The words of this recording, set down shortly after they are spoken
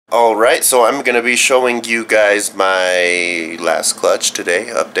Alright, so I'm going to be showing you guys my last clutch today,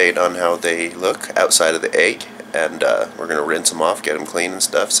 update on how they look outside of the egg, and we're going to rinse them off, get them clean and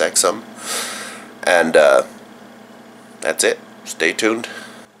stuff, sex them, and that's it. Stay tuned.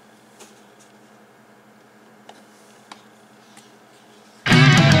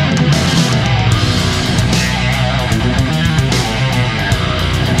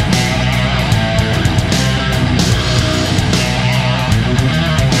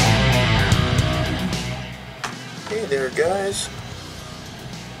 Hey there, guys.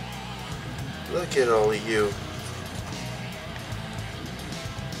 Look at all of you.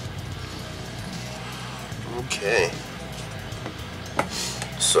 Okay.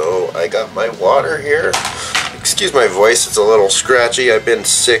 So I got my water here. Excuse my voice, it's a little scratchy. I've been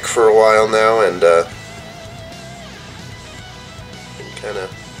sick for a while now and been kind of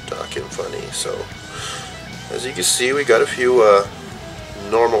talking funny. So as you can see, we got a few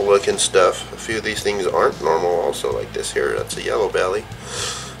normal looking stuff. A few of these things aren't normal also, like this here, that's a yellow belly.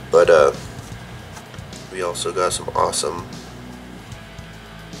 But we also got some awesome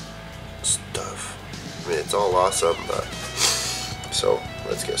stuff. I mean, it's all awesome, but so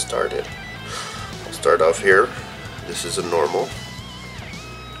let's get started. I'll start off here. This is a normal.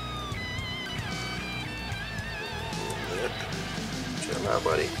 Chill out,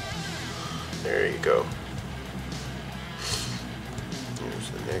 buddy. There you go.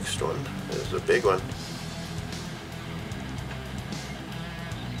 Here's the next one. There's the big one.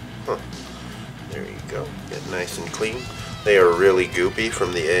 Huh. There you go. Get nice and clean. They are really goopy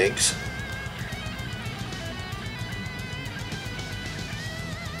from the eggs.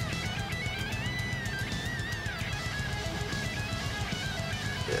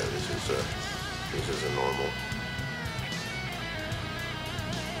 Yeah, this is a normal.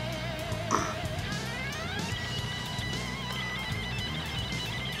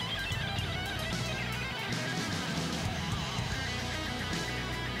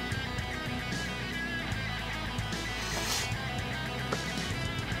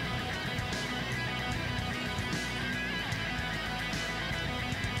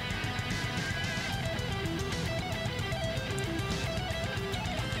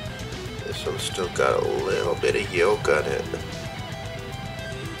 This one's still got a little bit of yolk on it.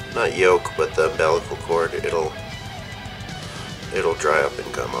 Not yolk, but the umbilical cord. It'll dry up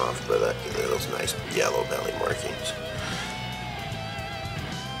and come off, but that those nice yellow belly markings.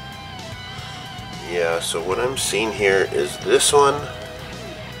 Yeah. So what I'm seeing here is this one.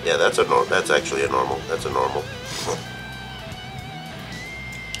 Yeah, that's actually a normal. That's a normal.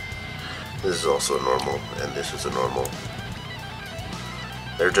 This is also a normal, and this is a normal.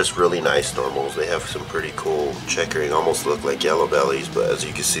 They're just really nice normals. They have some pretty cool checkering, almost look like yellow bellies, but as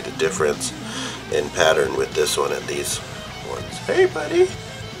you can see the difference in pattern with this one and these ones. Hey, buddy!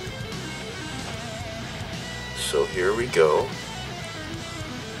 So here we go.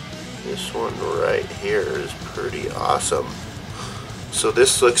 This one right here is pretty awesome. So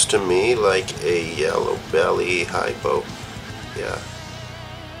this looks to me like a yellow belly hypo. Yeah,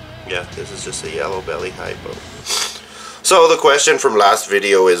 this is just a yellow belly hypo. So the question from last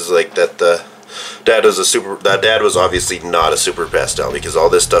video is like that the dad was obviously not a super pastel because all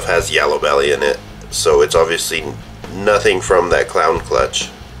this stuff has yellow belly in it. So it's obviously nothing from that clown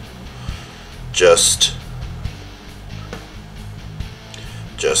clutch. Just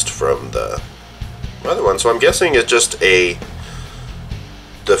from the other one. So I'm guessing it's just the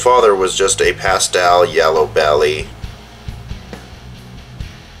father was just a pastel yellow belly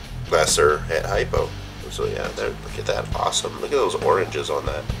lesser at hypo. So yeah, there, look at that, awesome. Look at those oranges on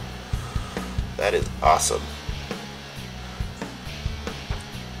that. That is awesome.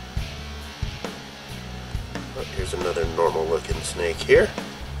 Oh, here's another normal looking snake here.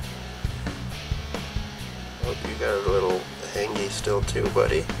 Oh, you got a little hangy still too,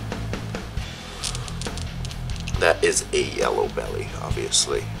 buddy. That is a yellow belly,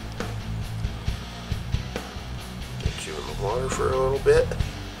 obviously. Get you in the water for a little bit.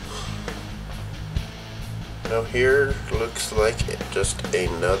 Now here looks like just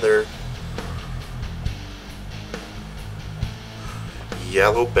another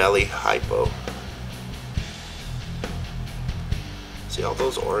yellow belly hypo. See all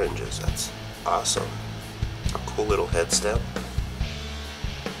those oranges? That's awesome. A cool little head stem.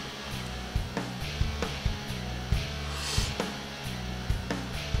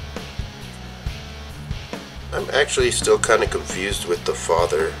 I'm actually still kind of confused with the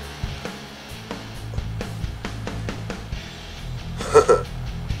father.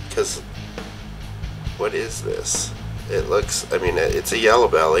 Because what is this? It looks, I mean, it's a yellow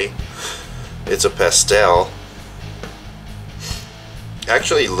belly. It's a pastel.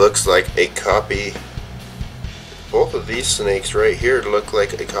 Actually looks like a copy. Both of these snakes right here look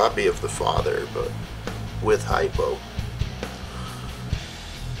like a copy of the father, but with Hypo.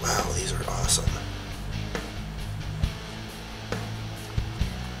 Wow, these are awesome.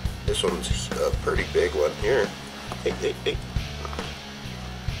 This one's a pretty big one here. Hey, hey, hey.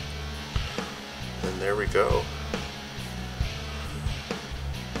 And there we go.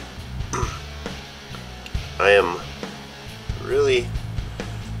 I am really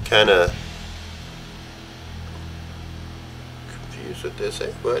kind of confused with this.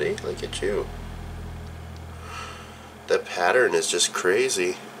 Hey buddy, look at you. That pattern is just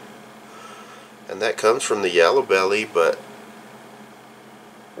crazy. And that comes from the yellow belly, but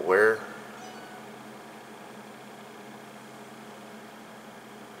where?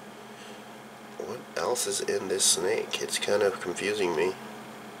 What else is in this snake? It's kind of confusing me.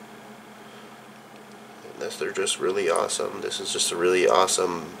 Unless they're just really awesome. This is just a really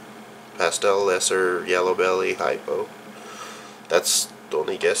awesome pastel lesser yellow belly Hypo. That's the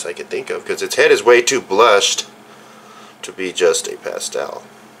only guess I could think of, because its head is way too blushed to be just a pastel.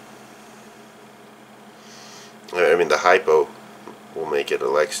 I mean, the Hypo will make it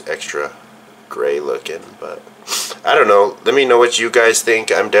extra gray looking, but I don't know. Let me know what you guys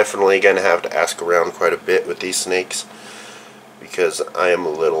think. I'm definitely going to have to ask around quite a bit with these snakes, because I'm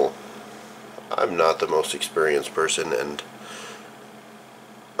not the most experienced person, and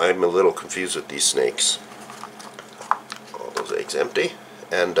I'm a little confused with these snakes. All those eggs empty,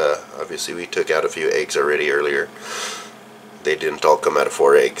 and obviously we took out a few eggs already earlier. They didn't all come out of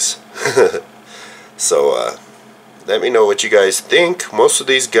 4 eggs. So let me know what you guys think. Most of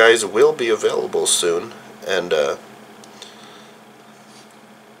these guys will be available soon, and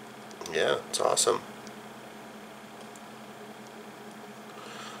yeah, it's awesome.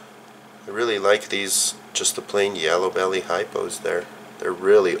 I really like these, just the plain yellow belly Hypos there. They're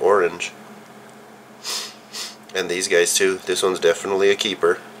really orange. And these guys too. This one's definitely a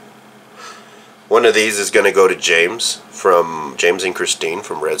keeper. One of these is going to go to James and Christine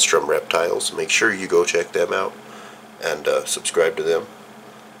from Redstrom Reptiles. Make sure you go check them out and subscribe to them.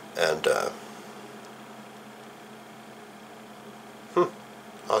 And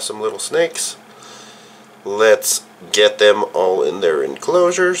awesome little snakes. Let's get them all in their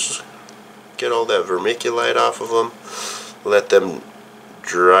enclosures. Get all that vermiculite off of them. Let them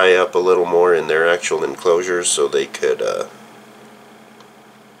dry up a little more in their actual enclosures so they could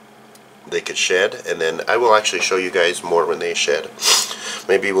shed, and then I will actually show you guys more when they shed.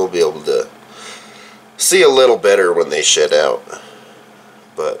 Maybe we'll be able to see a little better when they shed out,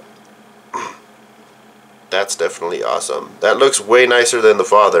 but that's definitely awesome. That looks way nicer than the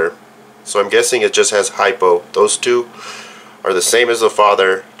father, so I'm guessing it just has Hypo. Those two are the same as the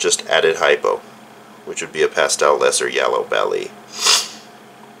father, just added Hypo, which would be a pastel lesser yellow belly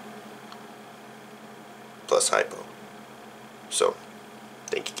plus Hypo. So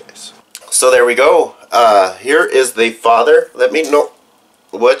thank you guys. So there we go. Here is the father. Let me know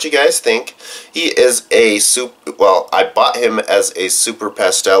what you guys think. He is a well, I bought him as a super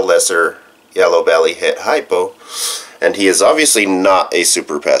pastel lesser yellow belly het Hypo, and he is obviously not a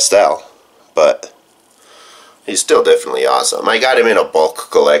super pastel, but he's still definitely awesome. I got him in a bulk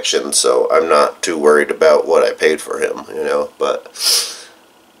collection, so I'm not too worried about what I paid for him, you know, but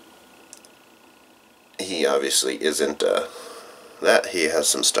he obviously isn't that. He has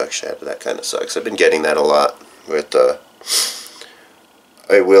some stuck shed. That kind of sucks. I've been getting that a lot with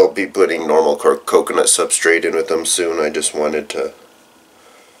I will be putting normal coconut substrate in with them soon. I just wanted to,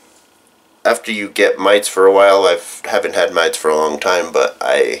 after you get mites for a while, I haven't had mites for a long time, but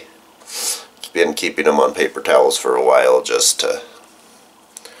I've been keeping them on paper towels for a while just to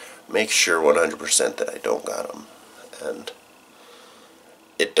make sure 100% that I don't got them, and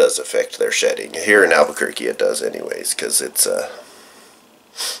it does affect their shedding. Here in Albuquerque it does anyways, because it's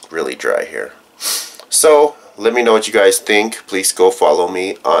really dry here. So let me know what you guys think. Please go follow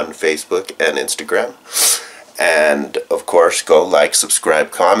me on Facebook and Instagram, and of course go like,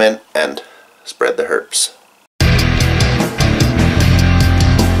 subscribe, comment, and spread the herps.